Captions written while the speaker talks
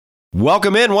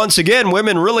Welcome in once again,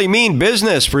 Women Really Mean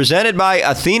Business, presented by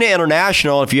Athena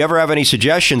International. If you ever have any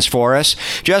suggestions for us,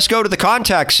 just go to the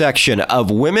contact section of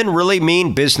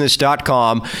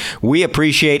womenreallymeanbusiness.com. We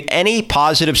appreciate any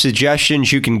positive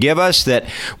suggestions you can give us that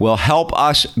will help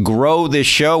us grow this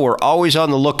show. We're always on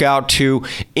the lookout to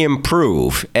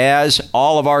improve, as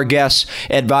all of our guests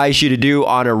advise you to do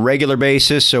on a regular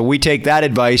basis. So we take that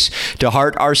advice to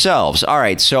heart ourselves. All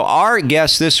right, so our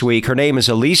guest this week, her name is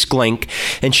Elise Glink,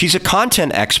 and she's a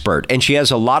content expert, and she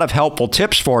has a lot of helpful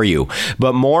tips for you.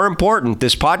 But more important,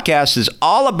 this podcast is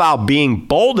all about being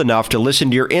bold enough to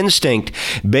listen to your instinct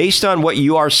based on what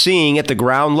you are seeing at the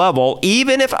ground level,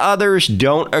 even if others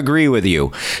don't agree with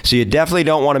you. So you definitely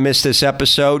don't want to miss this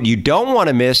episode. You don't want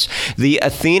to miss the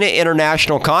Athena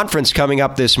International Conference coming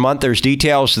up this month. There's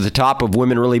details at the top of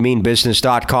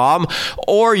womenreallymeanbusiness.com,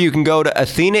 or you can go to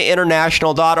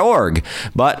athenainternational.org.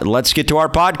 But let's get to our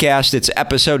podcast. It's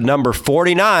episode number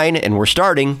 49. And we're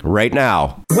starting right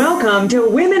now. Welcome to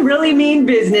Women Really Mean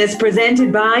Business,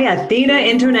 presented by Athena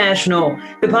International,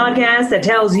 the podcast that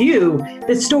tells you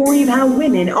the story of how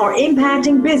women are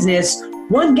impacting business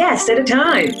one guest at a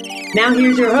time. Now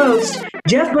here's your host,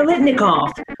 Jeff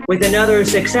Bolitnikoff, with another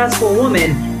successful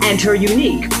woman and her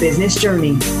unique business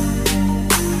journey.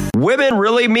 Women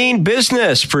Really Mean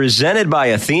Business, presented by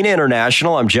Athena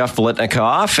International. I'm Jeff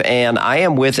Bolitnikoff, and I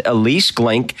am with Elise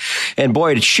Glink. And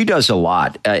boy, she does a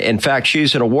lot. In fact,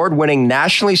 she's an award-winning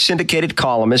nationally syndicated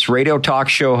columnist, radio talk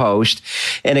show host,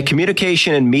 and a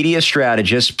communication and media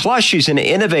strategist. Plus, she's an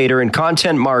innovator in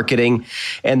content marketing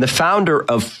and the founder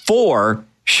of 4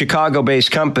 Chicago-based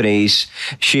companies.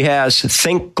 She has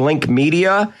Think Glink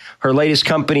Media. Her latest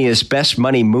company is Best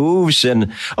Money Moves.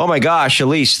 And oh my gosh,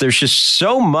 Elise, there's just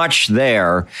so much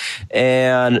there.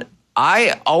 And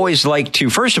I always like to,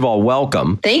 first of all,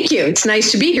 welcome. Thank you. It's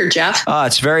nice to be here, Jeff.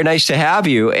 It's very nice to have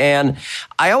you. And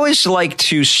I always like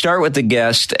to start with the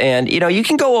guest. And, you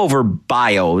can go over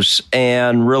bios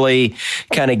and really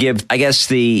kind of give, I guess,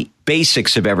 the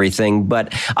basics of everything,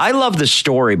 but I love the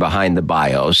story behind the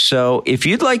bios. So if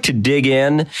you'd like to dig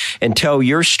in and tell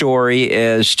your story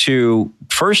as to,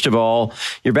 first of all,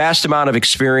 your vast amount of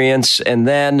experience, and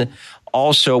then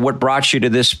also what brought you to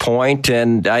this point.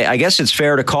 And I guess it's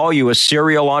fair to call you a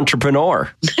serial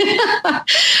entrepreneur.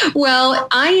 Well,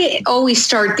 I always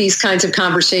start these kinds of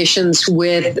conversations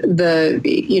with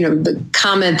the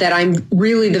comment that I'm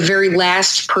really the very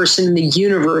last person in the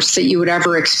universe that you would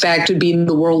ever expect would be in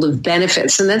the world of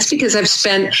benefits. And that's because I've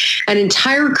spent an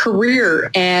entire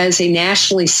career as a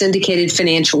nationally syndicated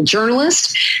financial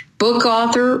journalist, book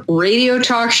author, radio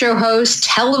talk show host,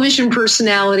 television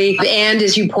personality, and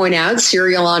as you point out,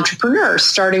 serial entrepreneur,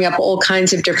 starting up all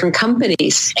kinds of different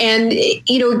companies. And,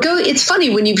 it's funny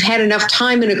when you've had enough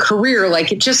time in a career,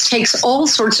 like it just takes all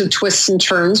sorts of twists and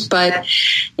turns. But,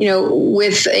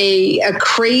 with a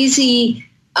crazy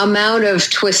amount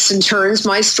of twists and turns,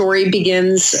 my story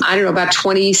begins, about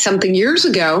 20 something years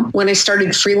ago when I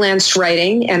started freelance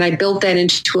writing, and I built that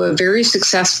into a very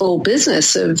successful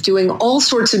business of doing all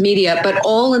sorts of media, but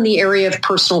all in the area of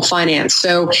personal finance.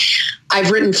 So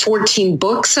I've written 14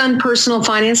 books on personal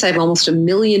finance. I have almost 1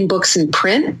 million books in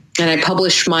print, and I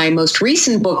published my most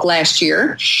recent book last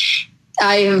year.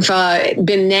 I have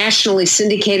been nationally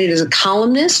syndicated as a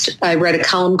columnist. I read a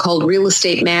column called Real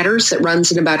Estate Matters that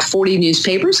runs in about 40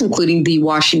 newspapers, including the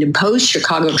Washington Post,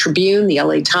 Chicago Tribune, the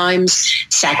LA Times,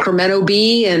 Sacramento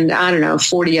Bee, and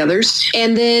 40 others.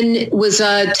 And then was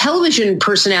a television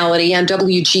personality on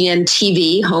WGN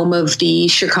TV, home of the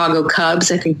Chicago Cubs.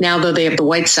 I think now, though, they have the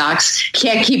White Sox.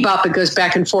 Can't keep up. It goes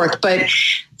back and forth. But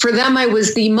for them, I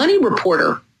was the money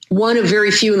reporter, one of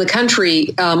very few in the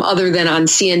country, other than on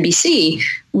CNBC,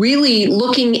 really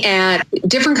looking at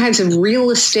different kinds of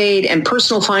real estate and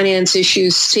personal finance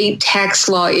issues, state tax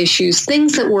law issues,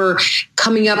 things that were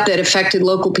coming up that affected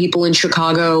local people in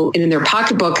Chicago and in their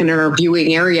pocketbook and in our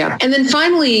viewing area. And then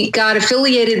finally got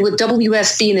affiliated with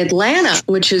WSB in Atlanta,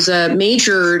 which is a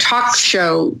major talk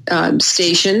show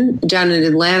station down in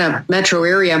Atlanta metro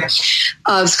area.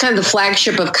 It's kind of the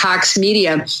flagship of Cox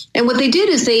Media. And what they did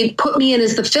is they put me in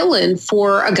as the fill-in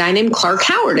for a guy named Clark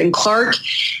Howard. And Clark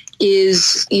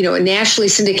is, a nationally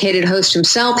syndicated host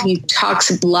himself. He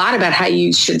talks a lot about how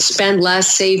you should spend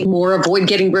less, save more, avoid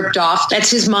getting ripped off.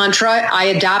 That's his mantra. I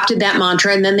adopted that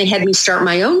mantra. And then they had me start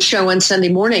my own show on Sunday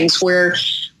mornings where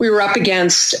we were up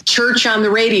against church on the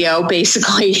radio,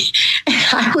 basically,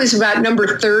 I was about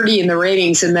number 30 in the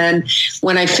ratings. And then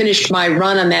when I finished my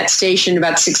run on that station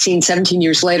about 16, 17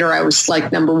 years later, I was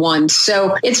like number one.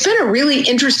 So it's been a really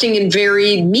interesting and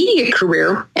varied media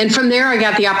career. And from there, I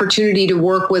got the opportunity to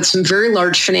work with some very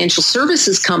large financial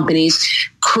services companies,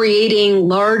 creating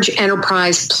large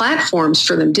enterprise platforms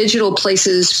for them, digital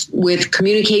places with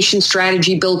communication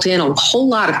strategy built in, a whole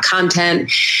lot of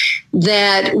content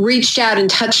that reached out and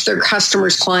touched their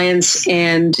customers, clients,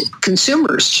 and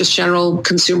consumers, just general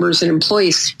consumers and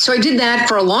employees. So I did that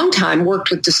for a long time, worked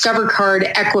with Discover Card,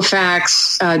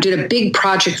 Equifax, did a big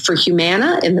project for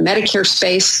Humana in the Medicare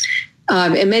space,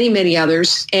 and many, many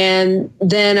others. And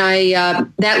then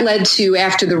that led to,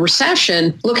 after the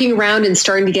recession, looking around and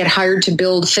starting to get hired to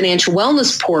build financial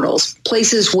wellness portals,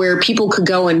 places where people could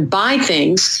go and buy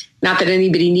things. Not that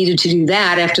anybody needed to do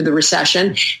that after the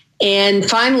recession. And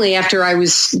finally, after I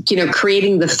was,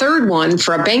 creating the third one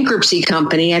for a bankruptcy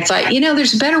company, I thought,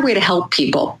 there's a better way to help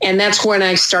people. And that's when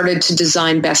I started to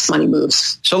design Best Money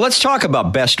Moves. So let's talk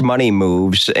about Best Money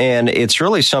Moves. And it's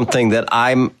really something that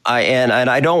I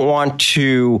don't want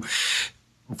to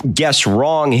guess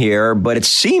wrong here, but it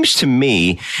seems to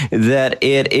me that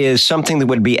it is something that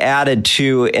would be added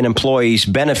to an employee's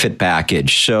benefit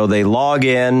package. So they log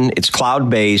in, it's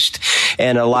cloud-based,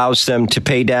 and allows them to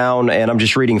pay down, and I'm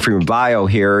just reading from your bio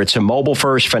here, it's a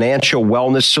mobile-first financial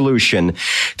wellness solution.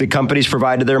 The companies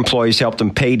provided their employees to help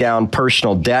them pay down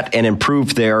personal debt and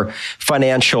improve their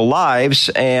financial lives.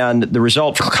 And the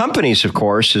result for companies, of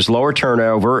course, is lower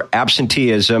turnover,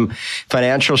 absenteeism,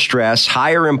 financial stress,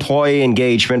 higher employee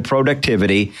engagement,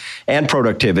 productivity,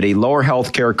 lower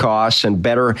healthcare costs, and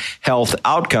better health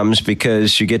outcomes,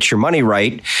 because you get your money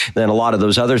right, then a lot of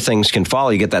those other things can follow.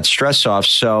 You get that stress off.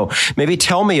 So maybe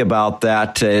tell me about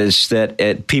that. Is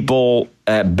that people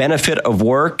benefit of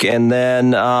work, and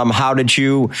then how did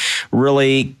you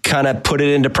really kind of put it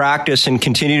into practice and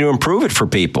continue to improve it for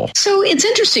people? So it's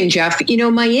interesting, Jeff.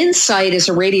 My insight as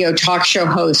a radio talk show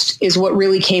host is what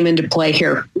really came into play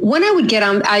here. When I would get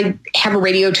on, I have a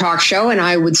radio talk show, and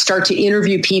I would start to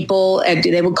interview people, and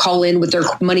they would call in with their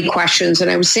money questions,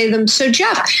 and I would say to them, so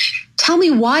Jeff, tell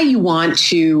me why you want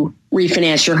to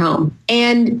refinance your home.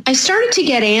 And I started to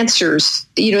get answers,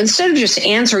 instead of just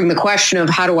answering the question of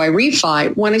how do I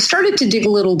refi, when I started to dig a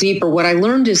little deeper, what I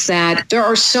learned is that there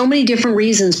are so many different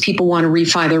reasons people want to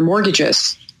refi their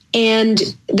mortgages. And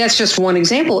that's just one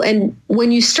example. And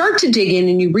when you start to dig in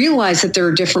and you realize that there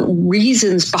are different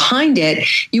reasons behind it,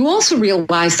 you also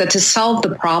realize that to solve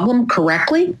the problem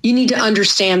correctly, you need to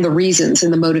understand the reasons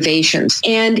and the motivations.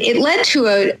 And it led to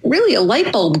a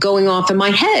light bulb going off in my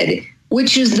head,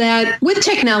 which is that with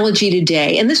technology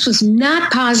today, and this was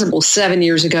not possible 7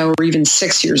 years ago or even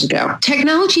 6 years ago,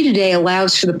 technology today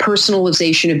allows for the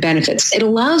personalization of benefits. It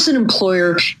allows an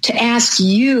employer to ask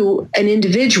you, an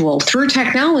individual, through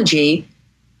technology,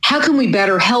 how can we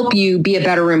better help you be a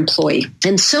better employee?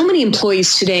 And so many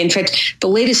employees today, in fact, the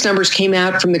latest numbers came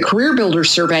out from the Career Builder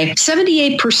survey,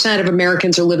 78% of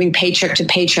Americans are living paycheck to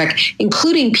paycheck,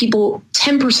 including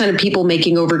 10% of people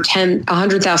making over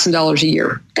 $100,000 a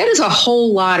year. That is a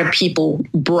whole lot of people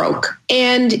broke.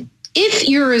 And if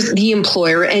you're the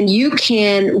employer and you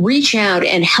can reach out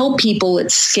and help people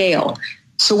at scale,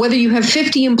 so whether you have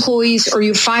 50 employees or you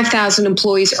have 5,000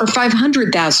 employees or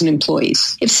 500,000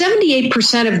 employees, if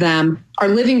 78% of them are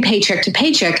living paycheck to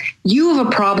paycheck, you have a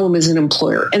problem as an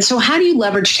employer. And so how do you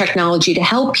leverage technology to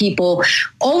help people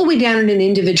all the way down at an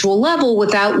individual level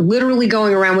without literally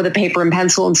going around with a paper and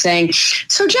pencil and saying,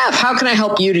 so Jeff, how can I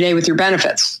help you today with your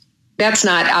benefits? That's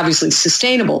not obviously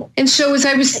sustainable. And so as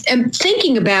I was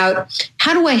thinking about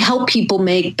how do I help people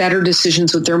make better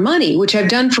decisions with their money, which I've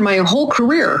done for my whole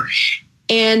career,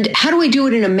 and how do I do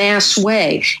it in a mass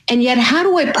way? And yet, how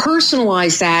do I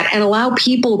personalize that and allow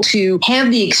people to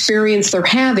have the experience they're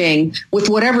having with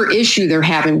whatever issue they're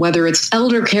having, whether it's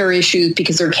elder care issues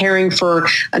because they're caring for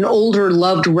an older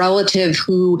loved relative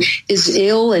who is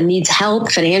ill and needs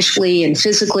help financially and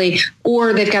physically,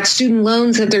 or they've got student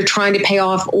loans that they're trying to pay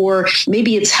off, or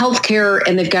maybe it's healthcare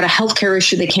and they've got a healthcare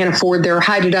issue they can't afford their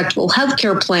high deductible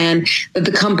healthcare plan that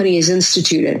the company has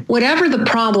instituted. Whatever the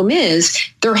problem is,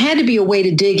 there had to be a way to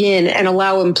dig in and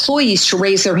allow employees to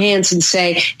raise their hands and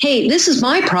say, hey, this is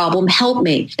my problem, help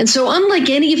me. And so unlike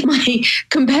any of my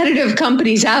competitive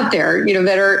companies out there,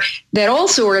 that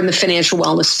also are in the financial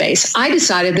wellness space, I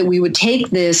decided that we would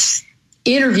take this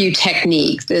interview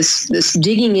technique, this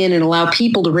digging in and allow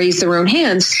people to raise their own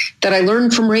hands that I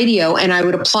learned from radio, and I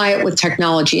would apply it with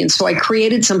technology. And so I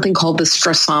created something called the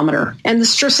Stressometer. And the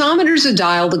Stressometer is a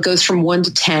dial that goes from 1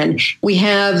 to 10. We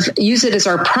use it as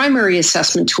our primary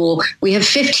assessment tool. We have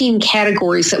 15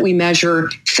 categories that we measure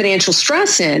financial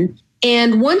stress in.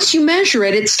 And once you measure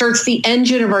it, it starts the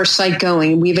engine of our site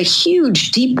going. We have a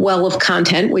huge, deep well of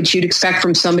content, which you'd expect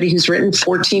from somebody who's written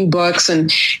 14 books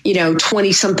and,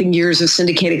 20 something years of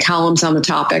syndicated columns on the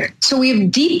topic. So we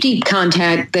have deep, deep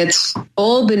content that's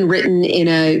all been written in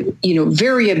a,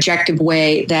 very objective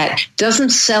way that doesn't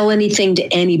sell anything to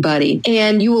anybody.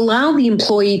 And you allow the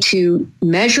employee to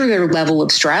measure their level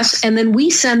of stress. And then we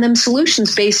send them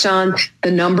solutions based on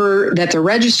the number that they're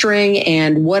registering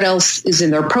and what else is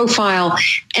in their profile.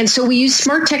 And so we use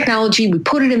smart technology, we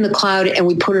put it in the cloud, and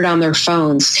we put it on their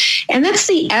phones. And that's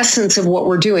the essence of what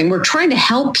we're doing. We're trying to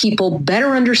help people better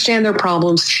understand their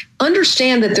problems,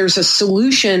 understand that there's a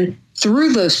solution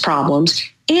through those problems,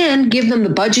 and give them the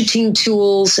budgeting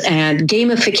tools and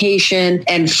gamification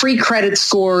and free credit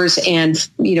scores and,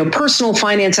 personal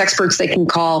finance experts they can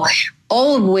call,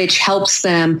 all of which helps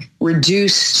them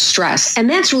reduce stress. And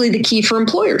that's really the key for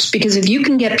employers, because if you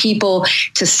can get people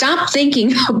to stop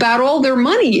thinking about all their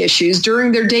money issues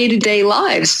during their day-to-day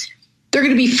lives, they're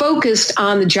going to be focused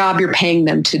on the job you're paying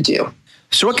them to do.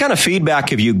 So what kind of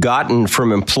feedback have you gotten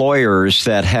from employers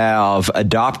that have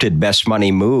adopted Best Money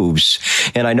Moves?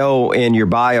 And I know in your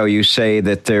bio you say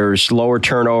that there's lower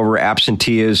turnover,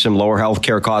 absenteeism, lower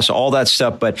healthcare costs, all that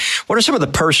stuff. But what are some of the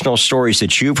personal stories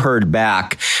that you've heard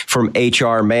back from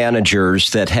HR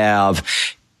managers that have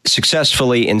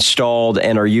successfully installed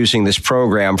and are using this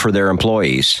program for their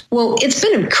employees? Well, it's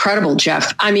been incredible,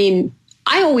 Jeff. I mean,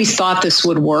 I always thought this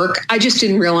would work. I just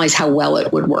didn't realize how well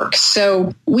it would work.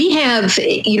 So we have,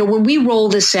 when we roll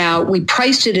this out, we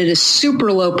priced it at a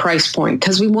super low price point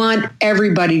because we want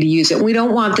everybody to use it. We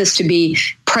don't want this to be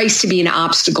priced to be an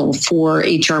obstacle for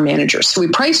HR managers. So we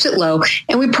priced it low,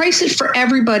 and we priced it for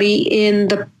everybody in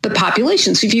the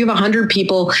population. So if you have 100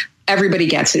 people, everybody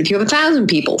gets it. If you have 1,000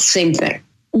 people, same thing.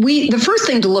 The first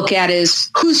thing to look at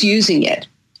is who's using it.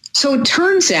 So it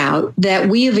turns out that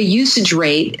we have a usage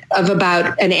rate of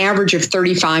about an average of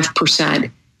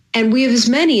 35%. And we have as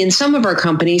many, in some of our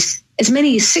companies, as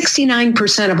many as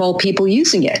 69% of all people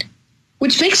using it,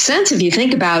 which makes sense if you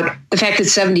think about the fact that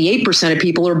 78% of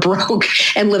people are broke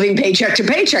and living paycheck to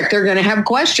paycheck. They're going to have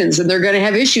questions and they're going to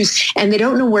have issues, and they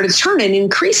don't know where to turn. And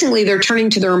increasingly, they're turning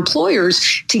to their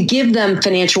employers to give them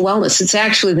financial wellness. It's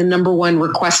actually the number one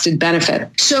requested benefit.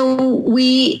 So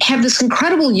we have this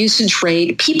incredible usage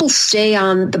rate. People stay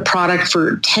on the product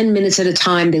for 10 minutes at a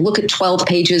time. They look at 12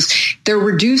 pages. They're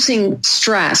reducing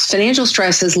stress. Financial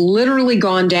stress has literally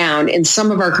gone down in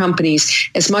some of our companies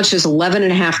as much as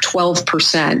 11.5%,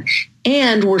 12%.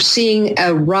 And we're seeing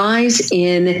a rise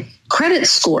in credit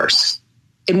scores.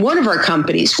 In one of our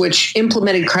companies, which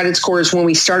implemented credit scores when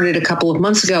we started a couple of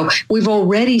months ago, we've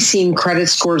already seen credit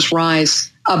scores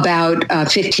rise about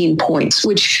 15 points,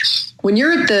 which when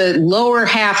you're at the lower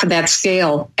half of that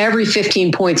scale, every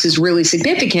 15 points is really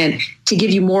significant to give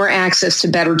you more access to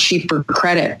better, cheaper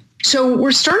credit. So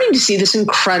we're starting to see this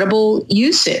incredible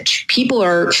usage. People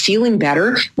are feeling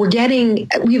better. We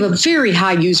have a very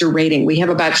high user rating. We have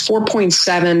about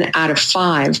 4.7 out of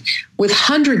 5 with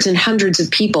hundreds and hundreds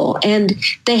of people. And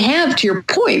they have, to your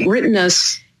point, written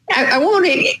us, I won't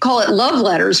call it love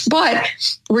letters, but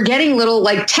we're getting little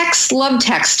love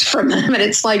text from them. And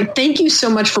it's like, thank you so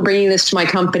much for bringing this to my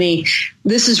company.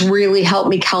 This has really helped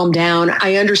me calm down.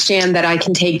 I understand that I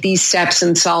can take these steps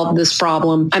and solve this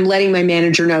problem. I'm letting my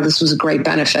manager know this was a great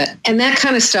benefit. And that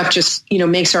kind of stuff just,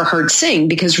 makes our heart sing,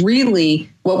 because really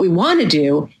what we want to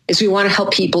do is we want to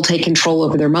help people take control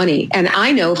over their money. And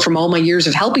I know from all my years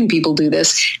of helping people do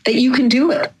this, that you can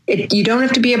do it. You don't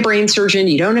have to be a brain surgeon.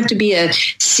 You don't have to be a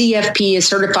CFP, a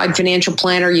certified financial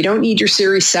planner. You don't need your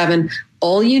Series 7.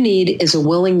 All you need is a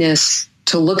willingness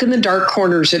to look in the dark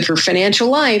corners of your financial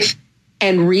life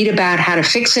and read about how to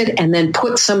fix it, and then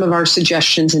put some of our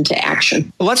suggestions into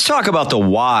action. Let's talk about the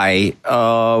why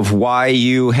of why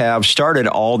you have started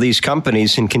all these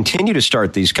companies and continue to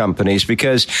start these companies.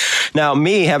 Because now,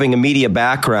 me having a media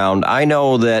background, I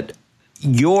know that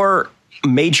your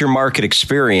major market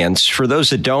experience, for those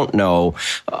that don't know,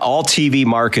 all TV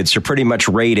markets are pretty much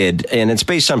rated, and it's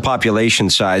based on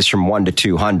population size from 1 to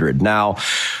 200. Now,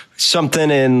 something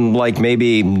in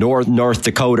maybe North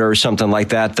Dakota or something like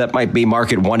that, that might be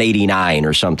market 189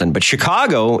 or something. But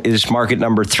Chicago is market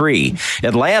number 3.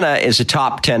 Atlanta is a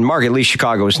top 10 market. At least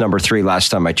Chicago was number 3 last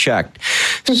time I checked.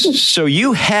 So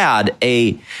you had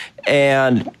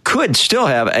and could still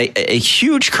have a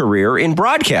huge career in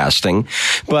broadcasting,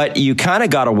 but you kind of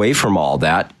got away from all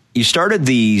that. You started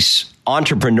these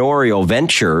entrepreneurial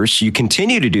ventures. You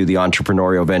continue to do the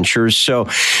entrepreneurial ventures. So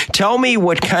tell me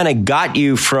what kind of got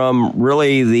you from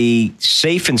really the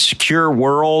safe and secure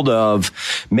world of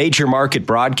major market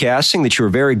broadcasting that you were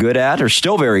very good at, or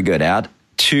still very good at,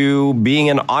 to being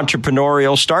an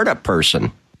entrepreneurial startup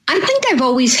person? I think I've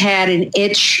always had an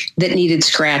itch that needed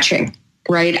scratching.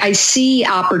 Right. I see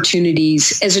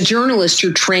opportunities. As a journalist,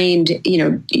 you're trained,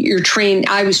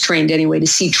 I was trained anyway to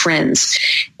see trends.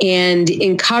 And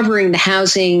in covering the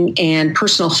housing and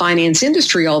personal finance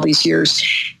industry all these years,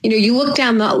 you look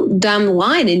down the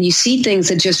line and you see things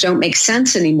that just don't make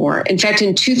sense anymore. In fact,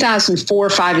 in 2004,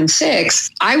 5, and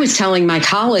 6, I was telling my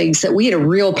colleagues that we had a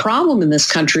real problem in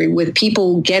this country with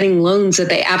people getting loans that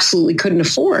they absolutely couldn't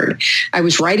afford. I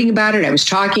was writing about it. I was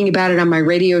talking about it on my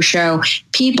radio show.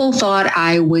 People thought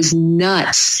I was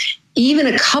nuts. Even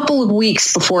a couple of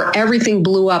weeks before everything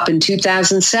blew up in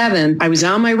 2007, I was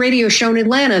on my radio show in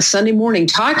Atlanta Sunday morning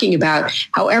talking about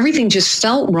how everything just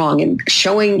felt wrong and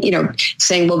showing,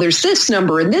 saying, well, there's this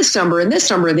number and this number and this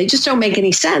number. And they just don't make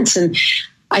any sense. And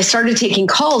I started taking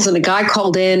calls, and a guy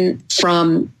called in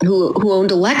from who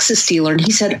owned a Lexus dealer. And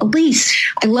he said, Elise,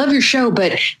 I love your show,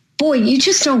 but boy, you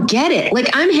just don't get it. Like,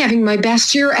 I'm having my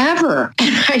best year ever.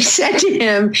 And I said to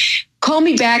him, call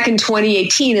me back in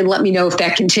 2018 and let me know if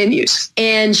that continues.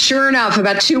 And sure enough,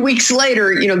 about 2 weeks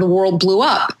later, the world blew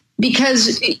up.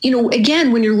 Because,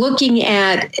 again, when you're looking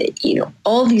at,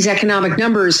 all these economic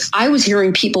numbers, I was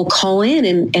hearing people call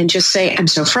in and just say, I'm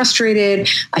so frustrated.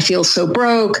 I feel so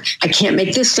broke. I can't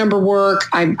make this number work.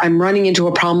 I'm running into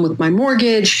a problem with my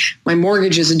mortgage. My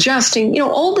mortgage is adjusting.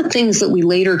 All the things that we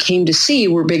later came to see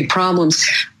were big problems.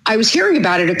 I was hearing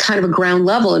about it at kind of a ground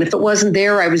level. And if it wasn't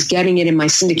there, I was getting it in my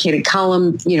syndicated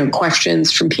column,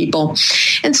 questions from people.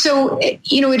 And so,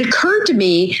 it occurred to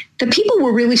me that people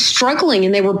were really struggling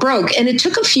and they were broke. And it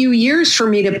took a few years for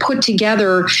me to put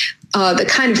together the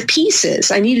kind of pieces.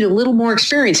 I needed a little more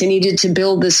experience. I needed to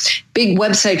build this big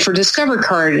website for Discover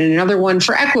Card, and another one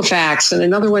for Equifax, and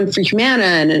another one for Humana,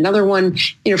 and another one,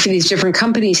 for these different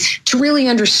companies, to really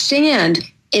understand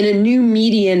in a new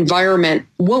media environment,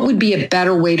 what would be a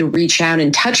better way to reach out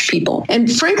and touch people?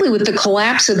 And frankly, with the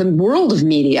collapse of the world of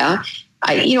media,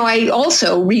 I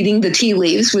also, reading the tea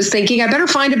leaves, was thinking I better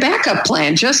find a backup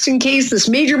plan just in case this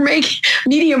major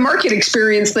media market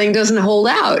experience thing doesn't hold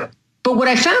out. But what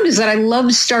I found is that I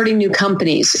love starting new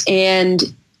companies. And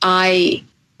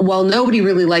while nobody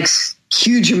really likes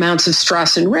huge amounts of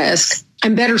stress and risk,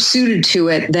 I'm better suited to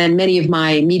it than many of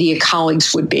my media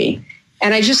colleagues would be.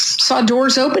 And I just saw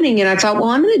doors opening, and I thought, well,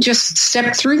 I'm going to just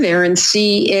step through there and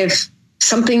see if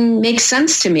something makes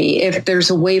sense to me, if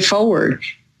there's a way forward.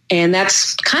 And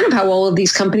that's kind of how all of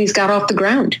these companies got off the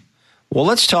ground. Well,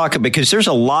 let's talk, because there's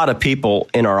a lot of people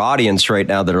in our audience right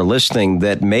now that are listening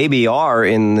that maybe are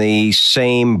in the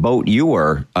same boat you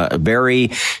were, a very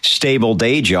stable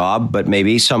day job, but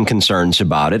maybe some concerns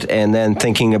about it, and then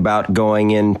thinking about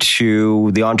going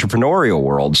into the entrepreneurial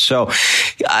world. So,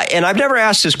 and I've never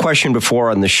asked this question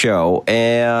before on the show,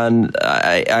 and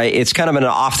it's kind of an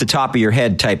off the top of your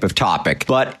head type of topic.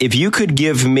 But if you could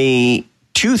give me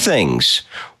two things,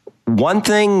 one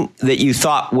thing that you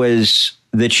thought would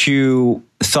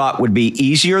be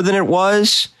easier than it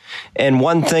was, and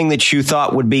one thing that you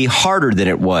thought would be harder than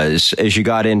it was as you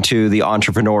got into the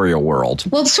entrepreneurial world.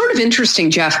 Well, it's sort of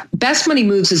interesting, Jeff. Best Money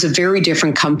Moves is a very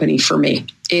different company for me.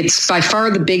 It's by far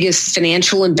the biggest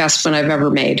financial investment I've ever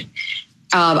made.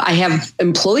 I have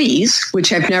employees,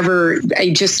 which I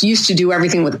just used to do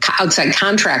everything with outside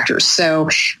contractors. So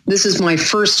this is my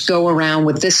first go around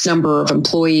with this number of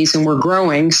employees, and we're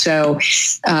growing. So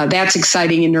that's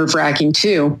exciting and nerve wracking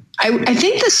too. I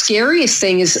think the scariest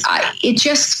thing is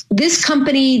this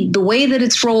company, the way that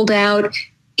it's rolled out,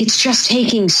 it's just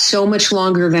taking so much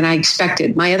longer than I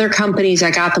expected. My other companies,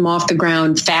 I got them off the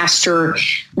ground faster,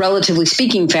 relatively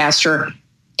speaking faster.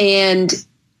 And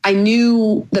I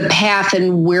knew the path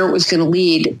and where it was going to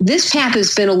lead. This path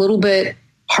has been a little bit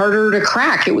harder to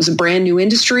crack. It was a brand new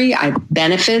industry.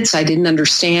 Benefits. I didn't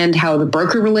understand how the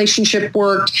broker relationship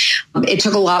worked. It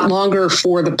took a lot longer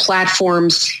for the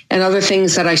platforms and other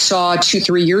things that I saw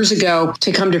 2-3 years ago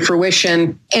to come to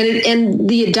fruition. And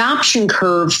the adoption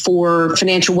curve for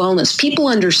financial wellness, people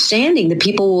understanding that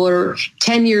people were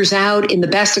 10 years out in the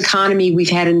best economy we've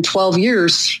had in 12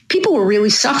 years, people were really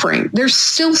suffering. They're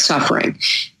still suffering.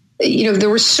 There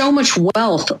was so much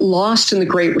wealth lost in the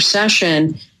Great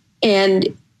Recession, and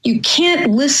you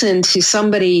can't listen to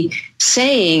somebody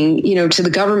saying, to the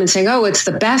government saying, oh, it's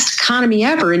the best economy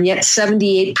ever. And yet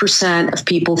 78% of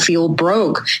people feel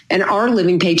broke and are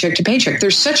living paycheck to paycheck.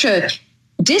 There's such a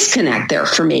disconnect there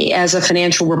for me as a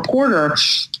financial reporter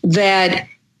that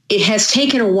it has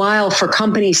taken a while for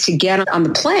companies to get on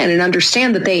the plan and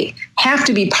understand that they have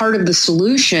to be part of the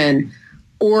solution,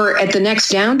 or at the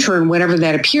next downturn, whenever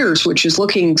that appears, which is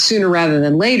looking sooner rather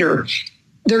than later,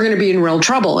 they're going to be in real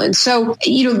trouble. And so,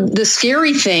 the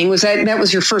scary thing was that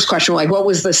was your first question. Like, what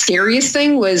was the scariest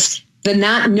thing? Was the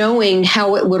not knowing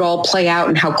how it would all play out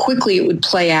and how quickly it would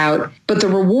play out. But the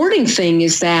rewarding thing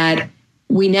is that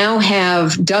we now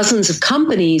have dozens of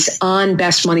companies on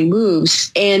Best Money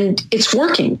Moves, and it's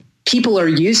working. People are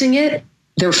using it.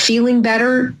 They're feeling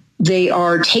better. They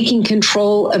are taking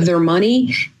control of their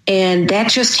money. And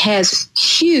that just has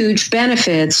huge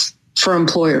benefits for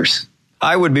employers.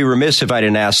 I would be remiss if I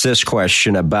didn't ask this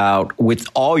question about, with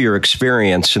all your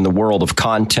experience in the world of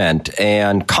content,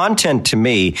 and content to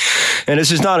me, and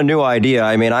this is not a new idea.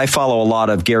 I mean, I follow a lot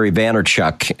of Gary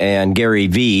Vaynerchuk and Gary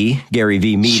V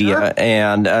Media, sure.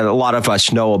 And a lot of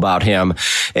us know about him.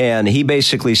 And he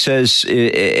basically says,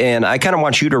 and I kind of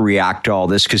want you to react to all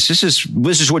this, because this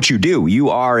is what you do. You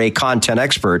are a content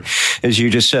expert. As you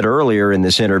just said earlier in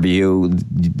this interview,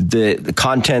 the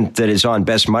content that is on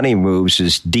Best Money Moves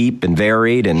is deep and varied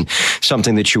and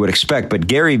something that you would expect. But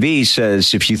Gary V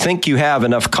says, if you think you have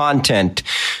enough content,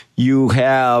 you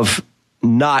have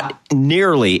not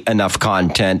nearly enough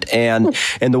content, and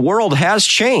the world has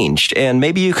changed. And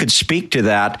maybe you could speak to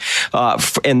that.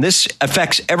 And this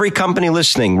affects every company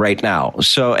listening right now.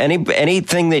 So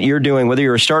anything that you're doing, whether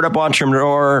you're a startup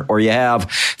entrepreneur or you have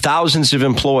thousands of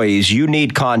employees, you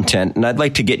need content. And I'd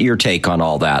like to get your take on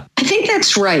all that. I think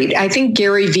that's right. I think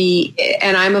Gary V,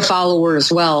 and I'm a follower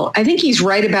as well, I think he's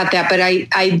right about that. But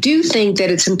I do think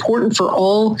that it's important for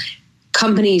all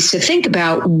companies to think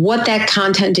about what that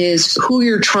content is, who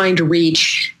you're trying to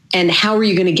reach, and how are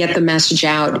you going to get the message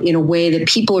out in a way that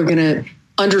people are going to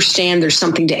understand there's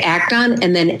something to act on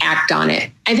and then act on it.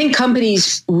 I think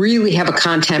companies really have a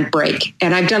content break.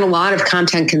 And I've done a lot of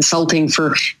content consulting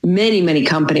for many, many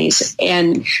companies,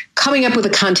 and coming up with a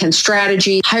content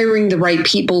strategy, hiring the right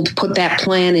people to put that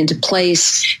plan into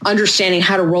place, understanding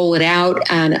how to roll it out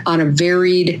on a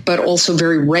varied but also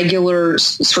very regular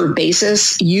sort of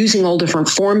basis, using all different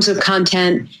forms of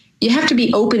content. You have to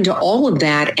be open to all of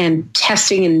that and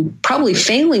testing and probably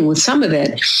failing with some of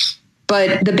it.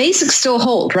 But the basics still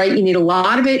hold, right? You need a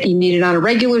lot of it. You need it on a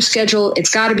regular schedule. It's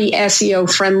got to be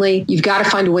SEO friendly. You've got to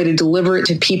find a way to deliver it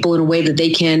to people in a way that they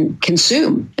can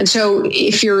consume. And so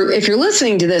if you're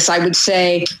listening to this, I would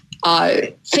say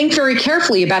think very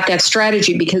carefully about that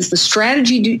strategy, because the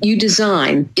strategy you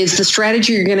design is the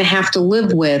strategy you're going to have to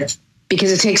live with, because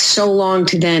it takes so long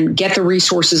to then get the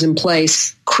resources in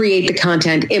place, create the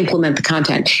content, implement the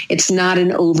content. It's not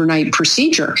an overnight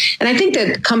procedure. And I think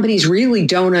that companies really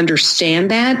don't understand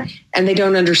that, and they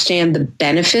don't understand the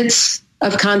benefits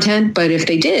of content. But if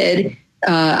they did,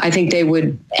 I think they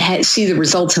would see the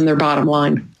results in their bottom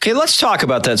line. Okay, let's talk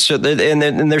about that. So,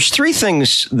 and there's three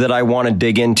things that I want to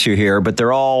dig into here, but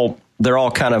they're all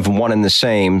kind of one and the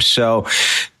same. So,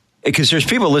 because there's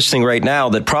people listening right now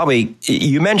that probably,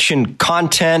 you mentioned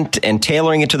content and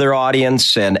tailoring it to their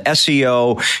audience and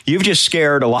SEO. You've just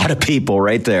scared a lot of people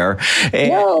right there.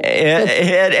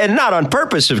 And not on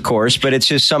purpose, of course, but it's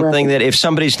just something that if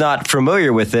somebody's not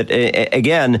familiar with it,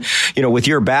 again, with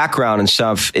your background and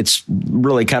stuff, it's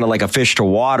really kind of like a fish to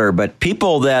water. But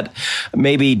people that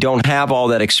maybe don't have all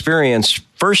that experience,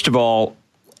 first of all,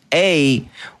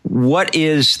 what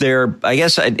is their, I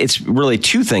guess it's really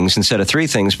two things instead of three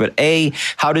things, but A,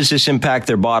 how does this impact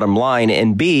their bottom line?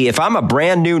 And B, if I'm a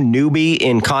brand new newbie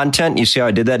in content, you see how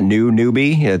I did that,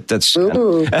 newbie? That's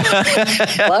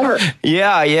clever.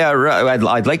 Yeah. Right.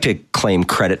 I'd like to claim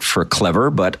credit for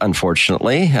clever, but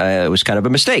unfortunately, it was kind of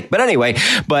a mistake. But anyway,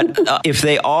 if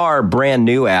they are brand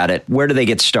new at it, where do they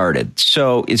get started?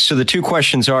 So the two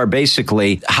questions are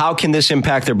basically, how can this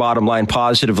impact their bottom line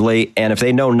positively? And if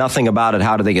they know nothing about it,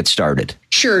 how do they get started?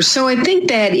 Sure. So I think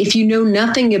that if you know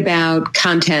nothing about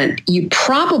content, you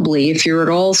probably, if you're at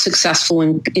all successful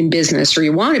in business, or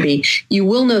you want to be, you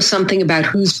will know something about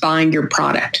who's buying your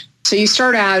product. So you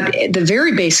start out at the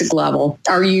very basic level.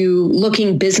 Are you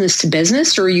looking business to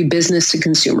business, or are you business to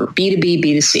consumer, B2B,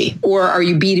 B2C, or are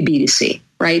you B2B to C?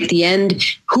 Right?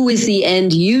 Who is the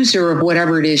end user of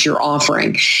whatever it is you're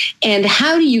offering? And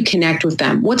how do you connect with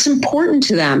them? What's important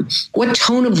to them? What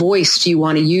tone of voice do you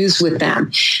want to use with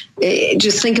them?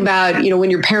 Just think about,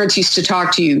 when your parents used to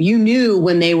talk to you, you knew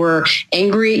when they were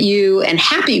angry at you and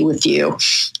happy with you,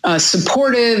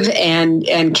 supportive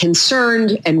and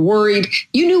concerned and worried.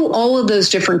 You knew all of those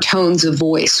different tones of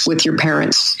voice with your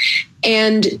parents.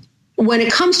 And when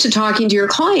it comes to talking to your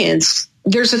clients,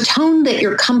 there's a tone that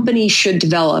your company should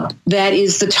develop that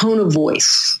is the tone of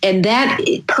voice, and that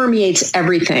permeates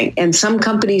everything. And some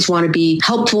companies want to be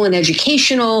helpful and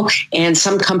educational, and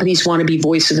some companies want to be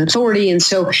voice of authority. And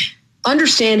so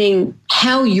understanding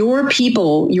how your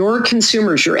people, your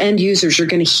consumers, your end users are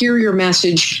going to hear your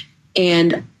message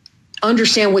and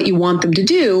understand what you want them to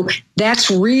do,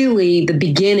 that's really the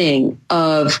beginning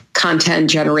of content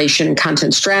generation and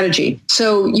content strategy.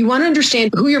 So you want to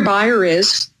understand who your buyer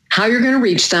is, how you're going to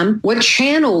reach them, what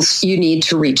channels you need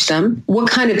to reach them, what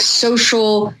kind of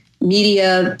social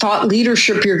media thought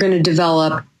leadership you're going to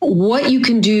develop, what you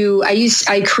can do.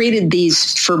 I created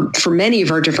these for many of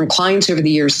our different clients over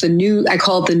the years. I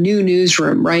call it the new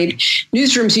newsroom, right?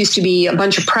 Newsrooms used to be a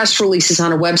bunch of press releases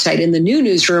on a website, and the new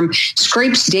newsroom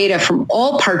scrapes data from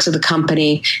all parts of the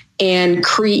company and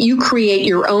you create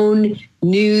your own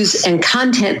news and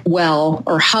content well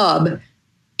or hub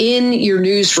in your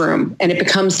newsroom, and it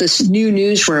becomes this new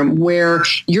newsroom where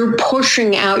you're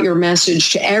pushing out your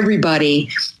message to everybody,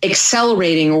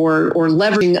 accelerating or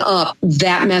leveraging up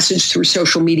that message through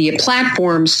social media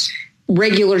platforms,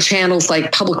 regular channels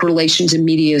like public relations and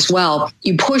media as well.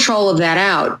 You push all of that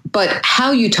out, but how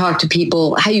you talk to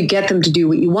people, how you get them to do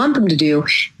what you want them to do,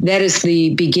 that is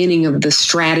the beginning of the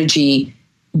strategy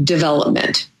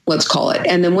development, let's call it.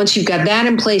 And then once you've got that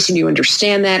in place and you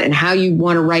understand that and how you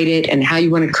want to write it and how you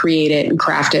want to create it and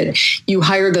craft it, you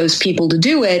hire those people to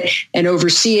do it and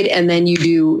oversee it. And then you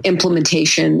do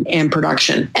implementation and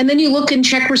production. And then you look and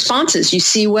check responses. You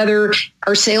see whether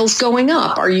are sales going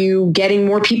up? Are you getting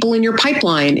more people in your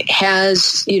pipeline?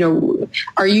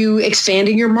 Are you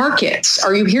expanding your markets?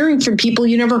 Are you hearing from people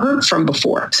you never heard from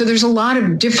before? So there's a lot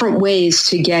of different ways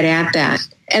to get at that.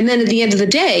 And then at the end of the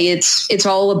day, it's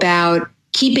all about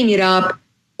keeping it up,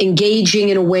 engaging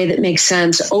in a way that makes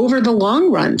sense over the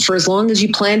long run for as long as you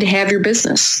plan to have your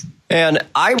business. And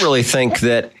I really think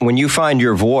that when you find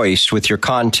your voice with your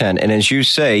content, and as you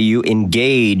say, you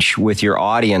engage with your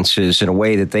audiences in a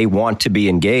way that they want to be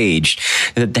engaged,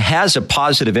 that has a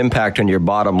positive impact on your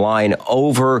bottom line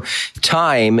over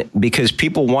time, because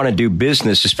people want to do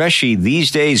business, especially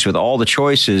these days with all the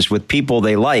choices, with people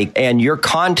they like. And your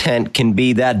content can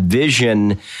be that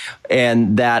vision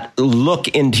and that look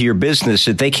into your business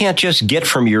that they can't just get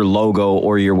from your logo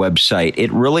or your website. It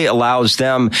really allows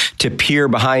them to peer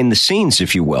behind the scenes,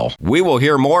 if you will. We will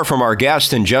hear more from our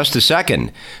guest in just a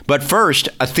second. But first,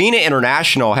 Athena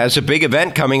International has a big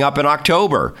event coming up in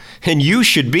October, and you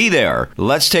should be there.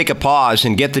 Let's take a pause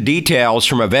and get the details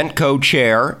from event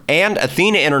co-chair and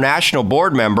Athena International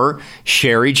board member,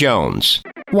 Sherry Jones.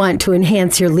 Want to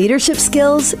enhance your leadership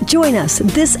skills? Join us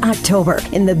this October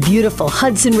in the beautiful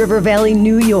Hudson River Valley,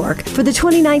 New York for the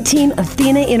 2019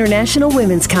 Athena International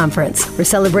Women's Conference. We're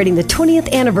celebrating the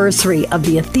 20th anniversary of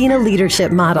the Athena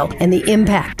Leadership Model and the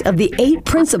impact of the 8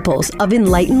 principles of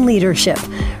enlightened leadership.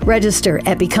 Register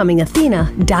at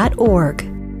becomingathena.org.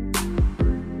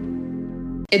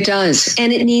 It does,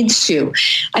 and it needs to.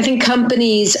 I think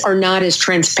companies are not as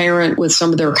transparent with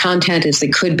some of their content as they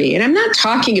could be. And I'm not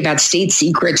talking about state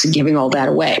secrets and giving all that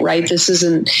away, right?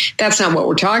 That's not what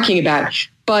we're talking about.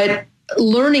 But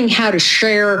learning how to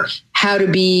share, how to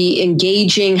be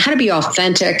engaging, how to be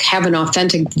authentic, have an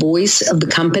authentic voice of the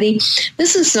company.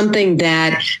 This is something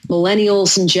that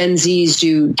millennials and Gen Zs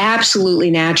do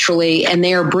absolutely naturally, and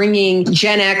they are bringing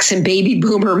Gen X and baby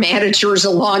boomer managers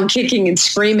along kicking and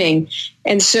screaming.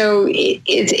 And so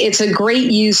it's a great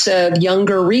use of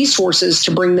younger resources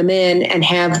to bring them in and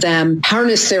have them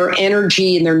harness their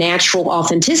energy and their natural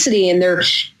authenticity and their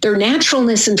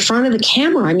naturalness in front of the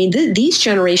camera. I mean, these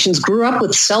generations grew up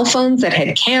with cell phones that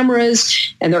had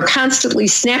cameras, and they're constantly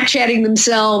Snapchatting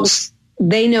themselves.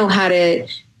 They know how to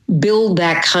build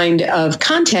that kind of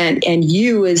content. And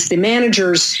you, as the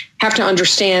managers, have to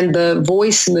understand the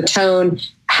voice and the tone,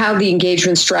 how the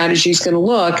engagement strategy is going to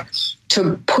look,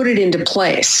 to put it into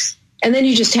place. And then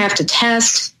you just have to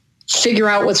test, figure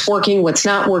out what's working, what's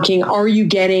not working. Are you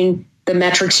getting the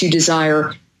metrics you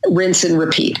desire? Rinse and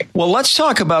repeat. Well, let's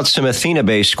talk about some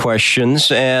Athena-based questions.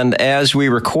 And as we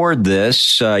record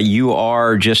this, you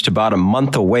are just about a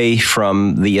month away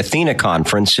from the Athena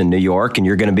conference in New York, and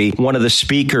you're going to be one of the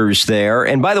speakers there.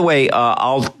 And by the way,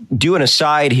 I'll do an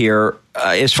aside here.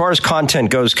 As far as content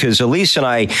goes, because Elise and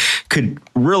I could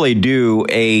really do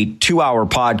a 2-hour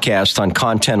podcast on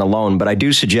content alone, but I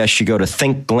do suggest you go to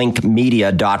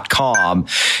thinklinkmedia.com,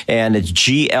 and it's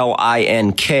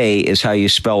GLINK is how you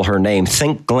spell her name,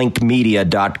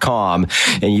 thinklinkmedia.com,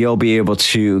 and you'll be able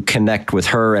to connect with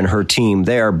her and her team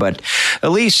there. But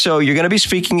Elise, so you're going to be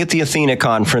speaking at the Athena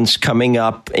conference coming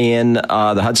up in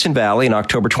the Hudson Valley on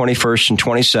October 21st and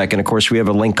 22nd. Of course, we have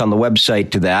a link on the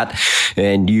website to that,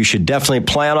 and you should definitely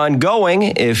plan on going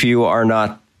if you are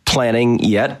not planning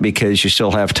yet because you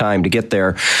still have time to get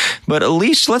there. But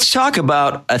Elise, let's talk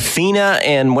about Athena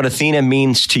and what Athena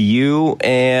means to you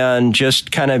and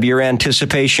just kind of your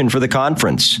anticipation for the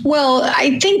conference. Well,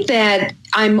 I think that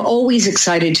I'm always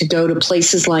excited to go to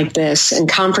places like this and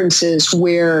conferences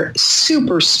where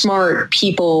super smart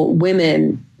people,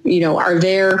 women, are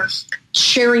there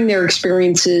sharing their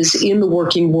experiences in the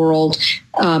working world,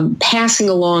 passing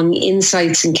along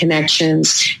insights and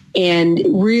connections, and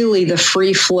really the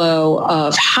free flow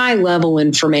of high level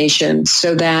information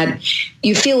so that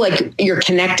you feel like you're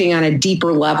connecting on a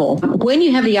deeper level. When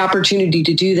you have the opportunity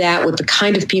to do that with the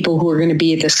kind of people who are going to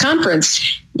be at this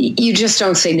conference, you just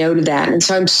don't say no to that. And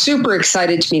so I'm super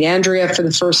excited to meet Andrea for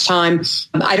the first time.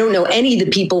 I don't know any of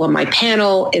the people on my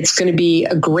panel. It's going to be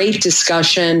a great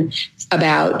discussion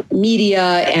about media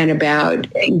and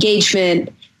about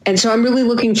engagement. And so I'm really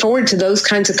looking forward to those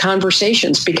kinds of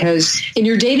conversations because in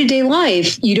your day-to-day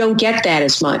life, you don't get that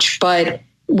as much. But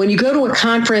when you go to a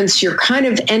conference, you're kind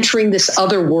of entering this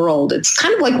other world. It's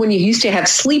kind of like when you used to have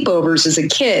sleepovers as a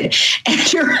kid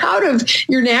and you're out of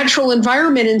your natural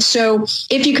environment. And so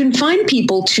if you can find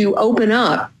people to open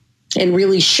up and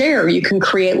really share, you can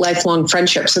create lifelong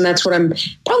friendships. And that's what I'm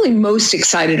probably most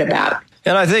excited about.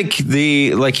 And I think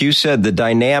like you said, the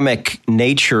dynamic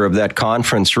nature of that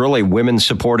conference, really women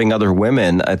supporting other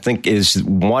women, I think is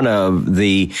one of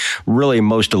the really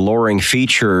most alluring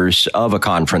features of a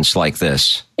conference like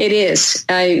this. It is.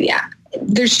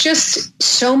 There's just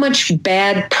so much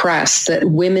bad press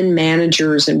that women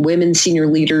managers and women senior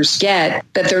leaders get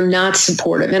that they're not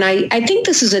supportive. And I think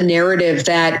this is a narrative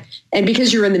that, and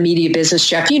because you're in the media business,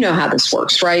 Jeff, you know how this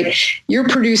works, right? You're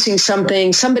producing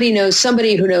something, somebody knows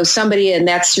somebody who knows somebody, and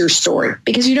that's your story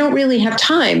because you don't really have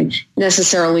time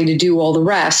necessarily to do all the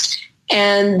rest.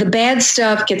 And the bad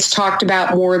stuff gets talked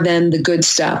about more than the good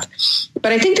stuff.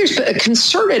 But I think there's a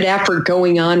concerted effort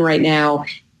going on right now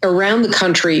around the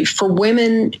country for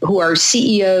women who are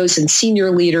CEOs and senior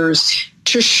leaders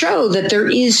to show that there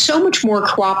is so much more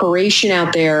cooperation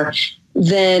out there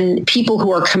than people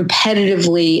who are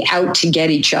competitively out to get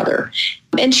each other.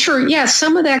 And sure,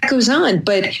 some of that goes on,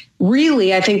 but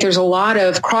really, I think there's a lot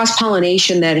of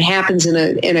cross-pollination that happens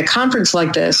in a conference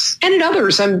like this and at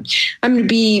others. I'm going to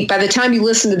be, by the time you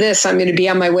listen to this, I'm going to be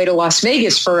on my way to Las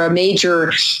Vegas for a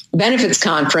major benefits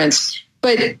conference.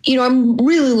 But, I'm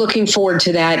really looking forward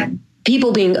to that.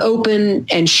 People being open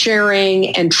and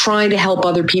sharing and trying to help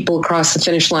other people across the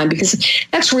finish line, because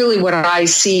that's really what I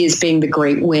see as being the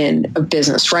great win of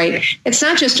business, right? It's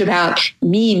not just about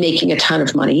me making a ton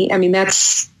of money. I mean,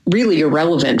 that's really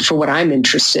irrelevant for what I'm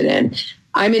interested in.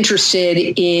 I'm interested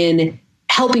in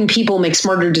helping people make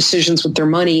smarter decisions with their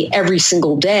money every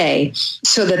single day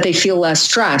so that they feel less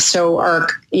stressed. So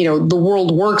the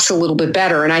world works a little bit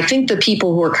better. And I think the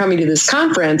people who are coming to this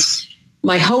conference,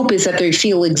 my hope is that they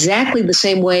feel exactly the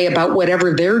same way about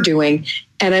whatever they're doing.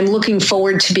 And I'm looking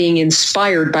forward to being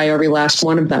inspired by every last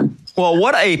one of them. Well,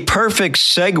 what a perfect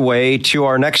segue to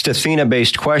our next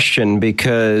Athena-based question,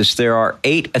 because there are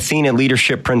 8 Athena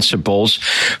leadership principles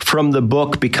from the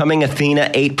book Becoming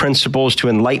Athena, 8 Principles to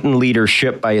Enlighten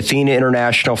Leadership by Athena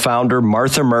International founder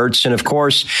Martha Mertz. And of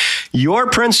course, your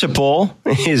principle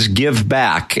is give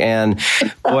back. And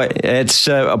it's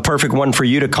a perfect one for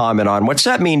you to comment on. What's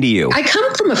that mean to you? I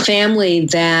come from a family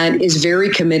that is very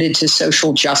committed to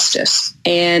social justice.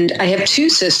 And I have 2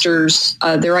 sisters.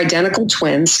 They're identical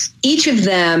twins. Each of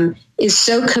them is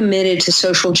so committed to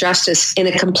social justice in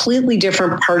a completely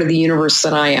different part of the universe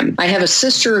than I am. I have a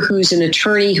sister who's an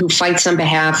attorney who fights on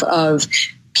behalf of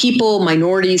people,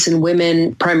 minorities, and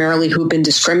women, primarily who've been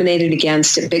discriminated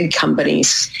against at big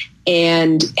companies,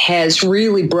 and has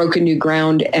really broken new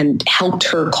ground and helped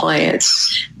her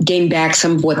clients gain back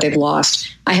some of what they've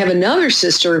lost. I have another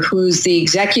sister who's the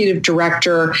executive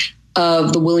director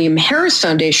of the William Harris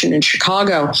Foundation in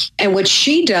Chicago. And what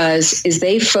she does is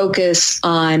they focus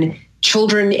on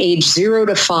children age 0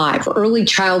 to 5, early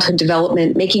childhood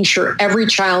development, making sure every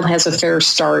child has a fair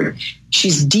start.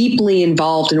 She's deeply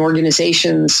involved in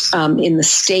organizations in the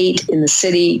state, in the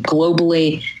city,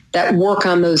 globally, that work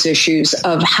on those issues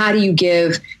of how do you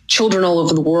give children all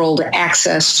over the world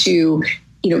access to,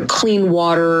 clean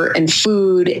water and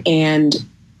food and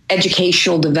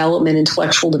educational development,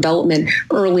 intellectual development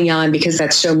early on, because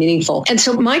that's so meaningful. And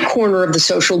so my corner of the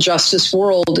social justice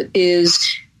world is,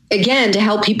 again, to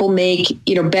help people make,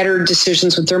 better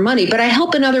decisions with their money. But I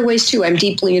help in other ways too. I'm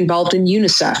deeply involved in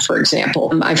UNICEF, for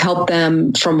example. I've helped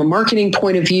them from a marketing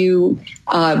point of view.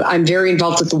 I'm very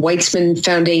involved with the Weizmann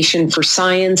Foundation for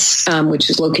Science, which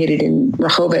is located in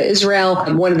Rehovot, Israel,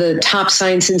 one of the top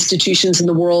science institutions in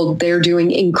the world. They're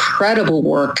doing incredible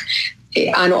work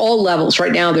on all levels.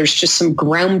 Right now, there's just some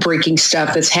groundbreaking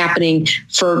stuff that's happening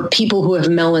for people who have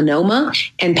melanoma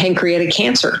and pancreatic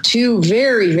cancer, two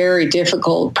very, very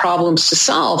difficult problems to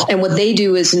solve. And what they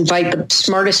do is invite the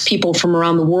smartest people from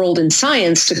around the world in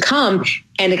science to come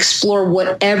and explore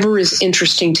whatever is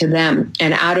interesting to them.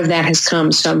 And out of that has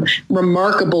come some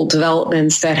remarkable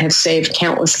developments that have saved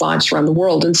countless lives around the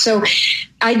world. And so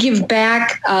I give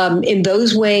back in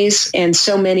those ways and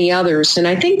so many others. And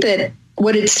I think that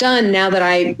what it's done now that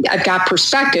I've got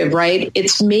perspective, right,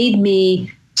 it's made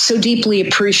me so deeply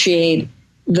appreciate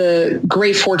the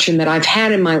great fortune that I've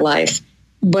had in my life.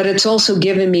 But it's also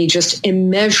given me just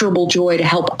immeasurable joy to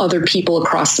help other people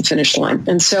across the finish line.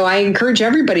 And so I encourage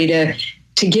everybody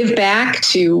to give back,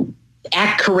 to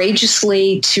act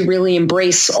courageously, to really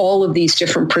embrace all of these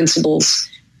different principles,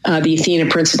 the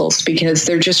Athena principles, because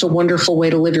they're just a wonderful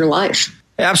way to live your life.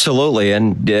 Absolutely.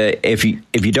 And if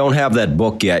you don't have that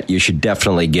book yet, you should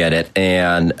definitely get it.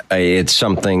 And it's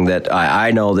something that I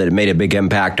know that it made a big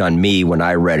impact on me when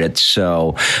I read it.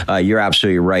 So you're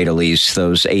absolutely right, Elise.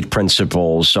 Those 8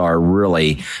 principles are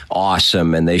really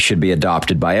awesome and they should be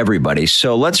adopted by everybody.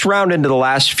 So let's round into the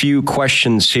last few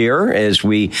questions here as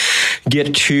we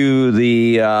get to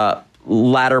the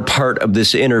latter part of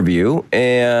this interview.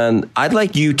 And I'd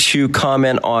like you to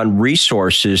comment on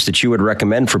resources that you would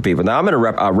recommend for people. Now, I'm going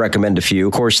to recommend a few.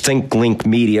 Of course, ThinkLink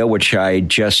Media, which I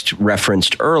just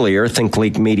referenced earlier,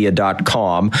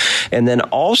 thinklinkmedia.com. And then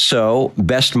also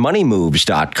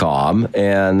bestmoneymoves.com.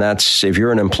 And that's, if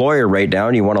you're an employer right now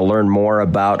and you want to learn more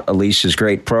about Elise's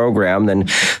great program, then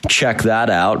check that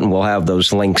out. And we'll have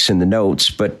those links in the notes.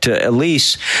 But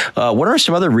Elise, what are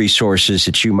some other resources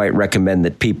that you might recommend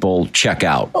that people check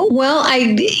out? Well,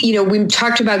 we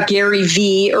talked about Gary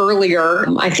Vee earlier.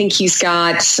 I think he's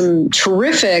got some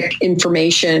terrific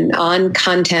information on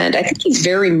content. I think he's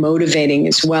very motivating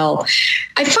as well.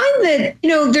 I find that,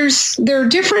 there are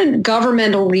different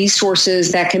governmental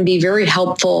resources that can be very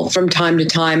helpful from time to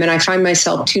time. And I find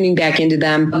myself tuning back into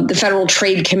them. The Federal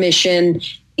Trade Commission,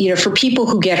 for people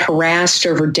who get harassed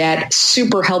over debt,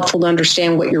 super helpful to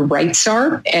understand what your rights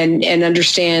are and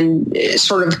understand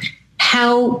sort of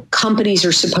how companies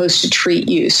are supposed to treat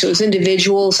you. So as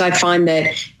individuals, I find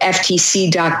that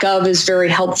ftc.gov is very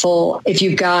helpful. If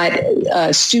you've got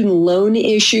student loan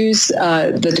issues,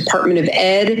 the Department of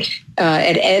Ed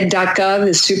at ed.gov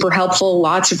is super helpful.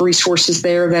 Lots of resources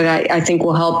there that I think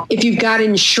will help. If you've got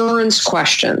insurance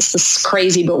questions, this is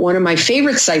crazy, but one of my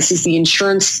favorite sites is the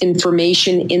Insurance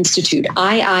Information Institute,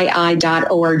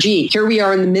 III.org. Here we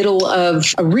are in the middle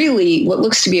of a really what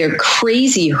looks to be a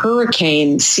crazy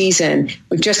hurricane season.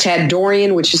 We've just had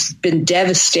Dorian, which has been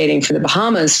devastating for the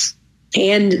Bahamas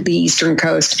and the eastern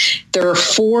coast. There are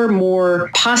 4 more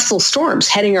possible storms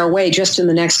heading our way just in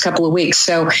the next couple of weeks.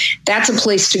 So that's a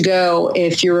place to go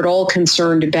if you're at all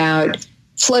concerned about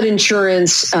flood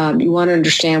insurance. You want to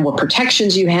understand what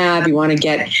protections you have. You want to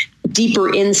get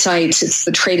deeper insights. It's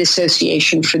the Trade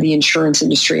Association for the Insurance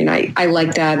Industry. And I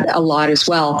like that a lot as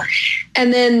well.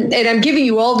 And I'm giving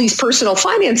you all these personal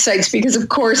finance sites because, of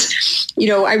course,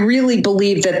 I really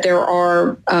believe that there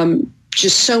are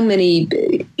just so many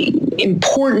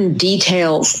important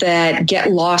details that get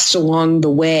lost along the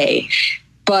way.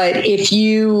 But if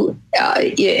you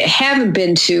haven't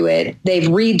been to it, they've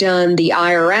redone the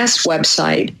IRS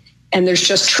website, and there's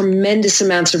just tremendous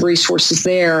amounts of resources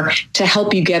there to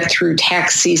help you get through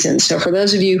tax season. So for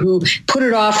those of you who put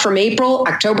it off from April,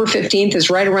 October 15th is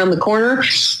right around the corner.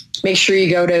 Make sure you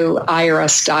go to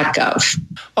irs.gov.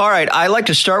 All right. I like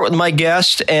to start with my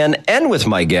guest and end with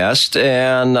my guest.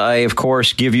 And I, of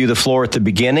course, give you the floor at the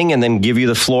beginning and then give you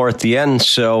the floor at the end.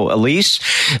 So, Elise,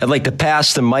 I'd like to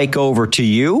pass the mic over to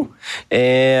you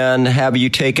and have you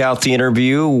take out the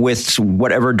interview with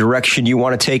whatever direction you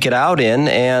want to take it out in.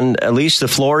 And, Elise, the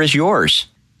floor is yours.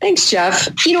 Thanks, Jeff.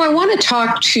 I want to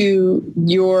talk to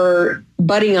your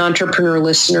budding entrepreneur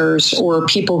listeners or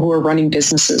people who are running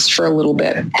businesses for a little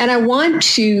bit. And I want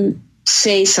to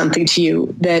say something to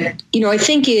you that, I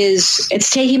think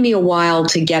it's taken me a while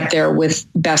to get there with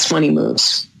Best Money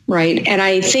Moves, right? And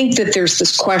I think that there's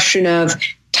this question of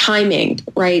timing,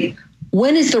 right?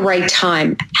 When is the right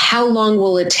time? How long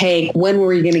will it take? When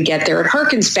were you going to get there? It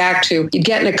harkens back to you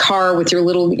get in a car with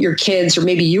your kids, or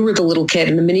maybe you were the little kid,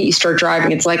 and the minute you start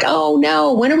driving, it's like, oh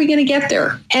no, when are we going to get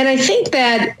there? And I think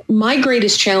that my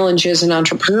greatest challenge as an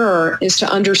entrepreneur is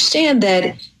to understand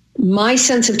that my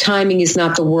sense of timing is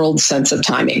not the world's sense of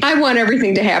timing. I want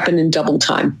everything to happen in double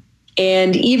time.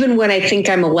 And even when I think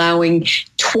I'm allowing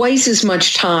twice as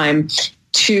much time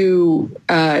to,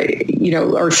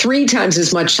 or 3 times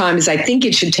as much time as I think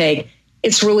it should take,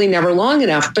 it's really never long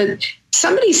enough. But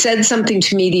somebody said something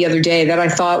to me the other day that I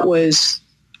thought was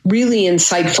really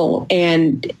insightful.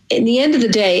 And in the end of the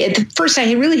day, at first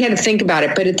I really had to think about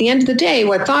it. But at the end of the day,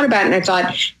 I thought about it and I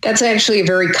thought, that's actually a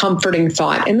very comforting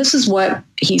thought. And this is what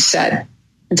he said.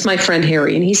 It's my friend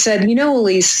Harry. And he said,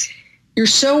 Elise, you're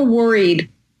so worried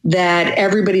that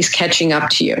everybody's catching up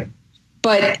to you.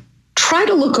 But try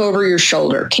to look over your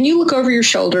shoulder. Can you look over your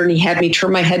shoulder? And he had me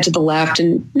turn my head to the left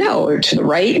and no, or to the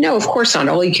right. No, of course not.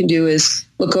 All you can do is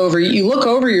look over. You look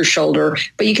over your shoulder,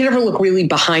 but you can never look really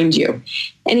behind you.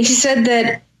 And he said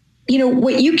that,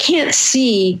 what you can't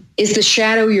see is the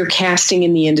shadow you're casting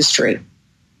in the industry.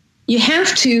 You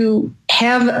have to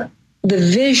have the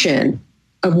vision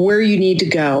of where you need to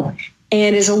go.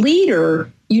 And as a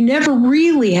leader, you never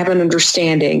really have an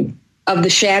understanding of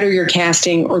the shadow you're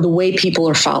casting or the way people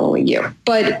are following you.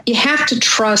 But you have to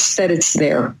trust that it's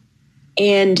there.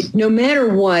 And no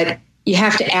matter what, you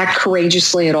have to act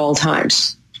courageously at all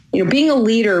times. Being a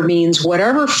leader means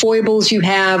whatever foibles you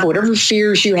have, whatever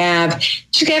fears you have,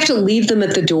 you have to leave them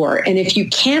at the door. And if you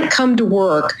can't come to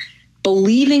work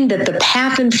believing that the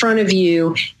path in front of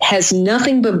you has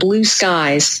nothing but blue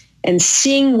skies and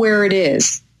seeing where it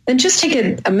is, then just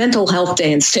take a mental health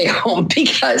day and stay home,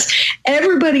 because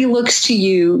everybody looks to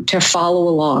you to follow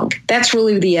along. That's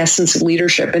really the essence of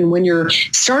leadership. And when you're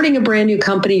starting a brand new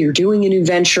company, you're doing a new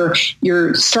venture,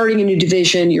 you're starting a new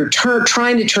division, you're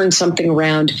trying to turn something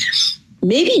around,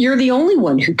 maybe you're the only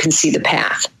one who can see the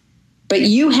path. But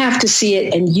you have to see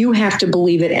it and you have to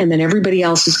believe it. And then everybody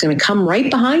else is going to come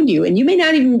right behind you. And you may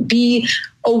not even be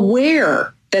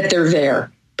aware that they're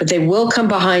there, but they will come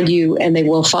behind you and they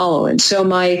will follow. And so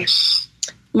my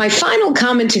final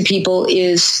comment to people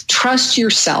is trust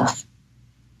yourself.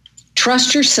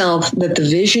 Trust yourself that the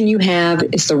vision you have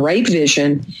is the right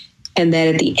vision, and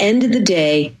that at the end of the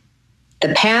day,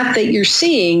 the path that you're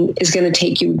seeing is going to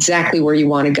take you exactly where you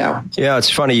want to go. Yeah, it's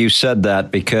funny you said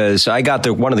that, because I got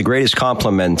one of the greatest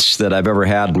compliments that I've ever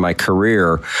had in my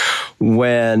career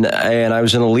and I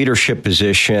was in a leadership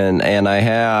position, and I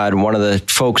had one of the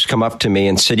folks come up to me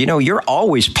and said, you're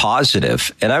always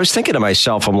positive. And I was thinking to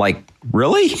myself, I'm like,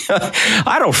 really?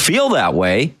 I don't feel that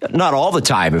way. Not all the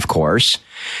time, of course.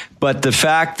 But the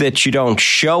fact that you don't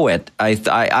show it,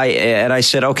 I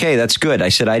said, okay, that's good. I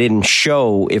said, I didn't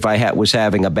show if I was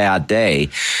having a bad day.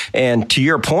 And to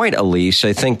your point, Elise,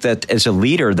 I think that as a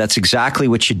leader, that's exactly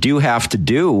what you do have to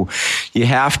do. You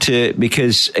have to,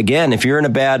 because again, if you're in a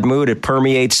bad mood, it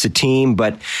permeates the team.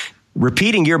 But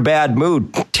repeating your bad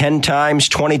mood 10 times,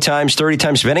 20 times, 30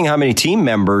 times, depending on how many team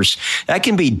members, that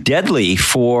can be deadly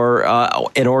for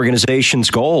an organization's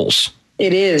goals.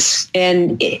 It is.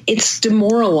 And it's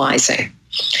demoralizing.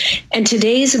 And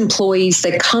today's employees,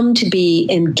 they come to be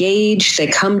engaged, they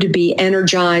come to be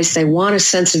energized, they want a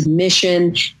sense of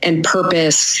mission and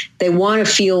purpose. They want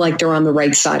to feel like they're on the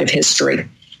right side of history,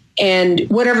 and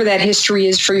whatever that history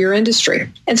is for your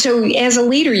industry. And so as a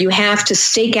leader, you have to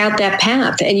stake out that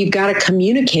path and you've got to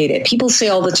communicate it. People say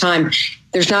all the time,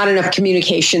 there's not enough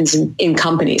communications in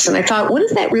companies. And I thought, what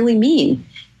does that really mean?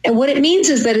 And what it means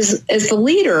is that as the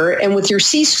leader and with your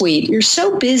C-suite, you're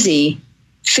so busy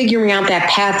figuring out that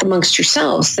path amongst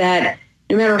yourselves that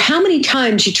no matter how many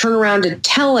times you turn around to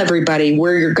tell everybody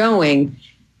where you're going,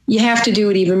 you have to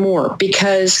do it even more,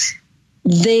 because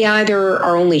they either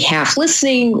are only half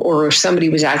listening, or if somebody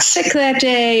was out sick that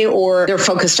day, or they're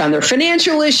focused on their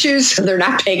financial issues, so they're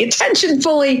not paying attention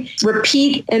fully.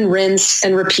 Repeat and rinse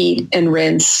and repeat and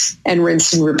rinse and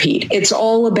rinse and repeat. It's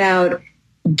all about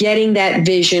getting that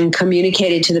vision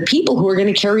communicated to the people who are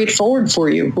going to carry it forward for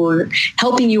you, who are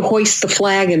helping you hoist the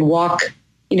flag and walk,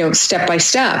 step by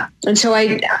step. And so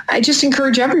I just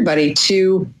encourage everybody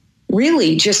to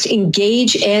really just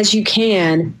engage as you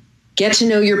can, get to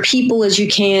know your people as you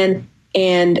can,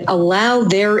 and allow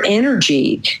their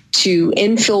energy to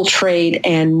infiltrate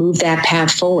and move that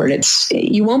path forward.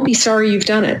 You won't be sorry you've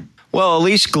done it. Well,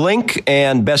 Elise Glink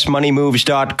and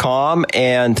bestmoneymoves.com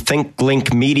and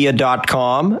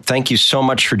thinkglinkmedia.com. Thank you so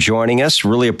much for joining us.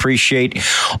 Really appreciate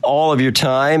all of your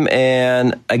time.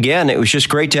 And again, it was just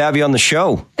great to have you on the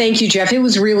show. Thank you, Jeff. It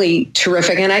was really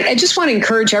terrific. And I just want to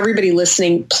encourage everybody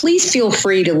listening, please feel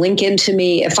free to link into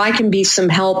me. If I can be some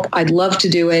help, I'd love to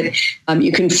do it.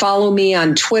 You can follow me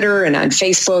on Twitter and on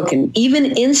Facebook and even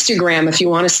Instagram if you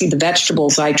want to see the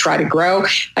vegetables I try to grow.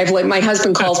 My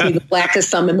husband calls me the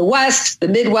blackest thumb in the West, the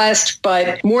Midwest,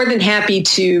 but more than happy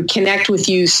to connect with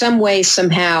you some way,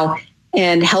 somehow.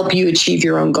 and help you achieve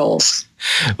your own goals.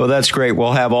 Well, that's great.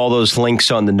 We'll have all those links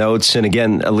on the notes. And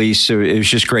again, Elise, it was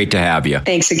just great to have you.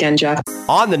 Thanks again, Jeff.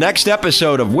 On the next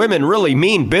episode of Women Really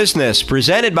Mean Business,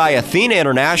 presented by Athena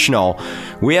International,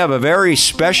 we have a very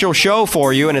special show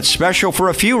for you, and it's special for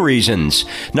a few reasons.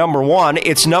 Number one,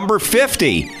 it's number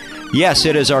 50. Yes,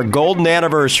 it is our golden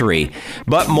anniversary.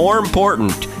 But more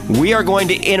important, we are going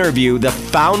to interview the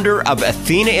founder of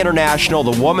Athena International,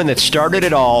 the woman that started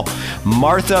it all.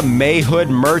 Martha Mayhood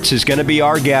Mertz is going to be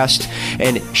our guest,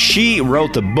 and she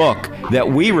wrote the book that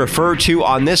we refer to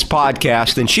on this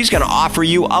podcast, and she's going to offer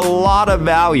you a lot of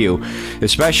value,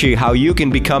 especially how you can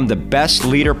become the best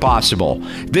leader possible.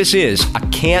 This is a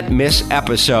can't-miss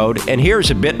episode, and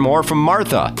here's a bit more from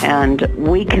Martha. And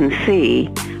we can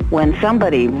see when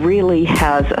somebody really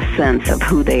has a sense of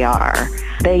who they are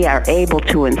able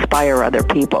to inspire other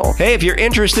people. Hey, if you're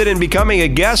interested in becoming a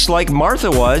guest like Martha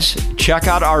was, check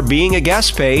out our Being a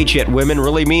Guest page at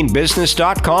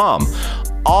womenreallymeanbusiness.com.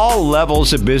 All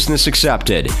levels of business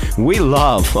accepted. We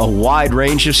love a wide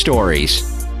range of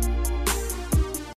stories.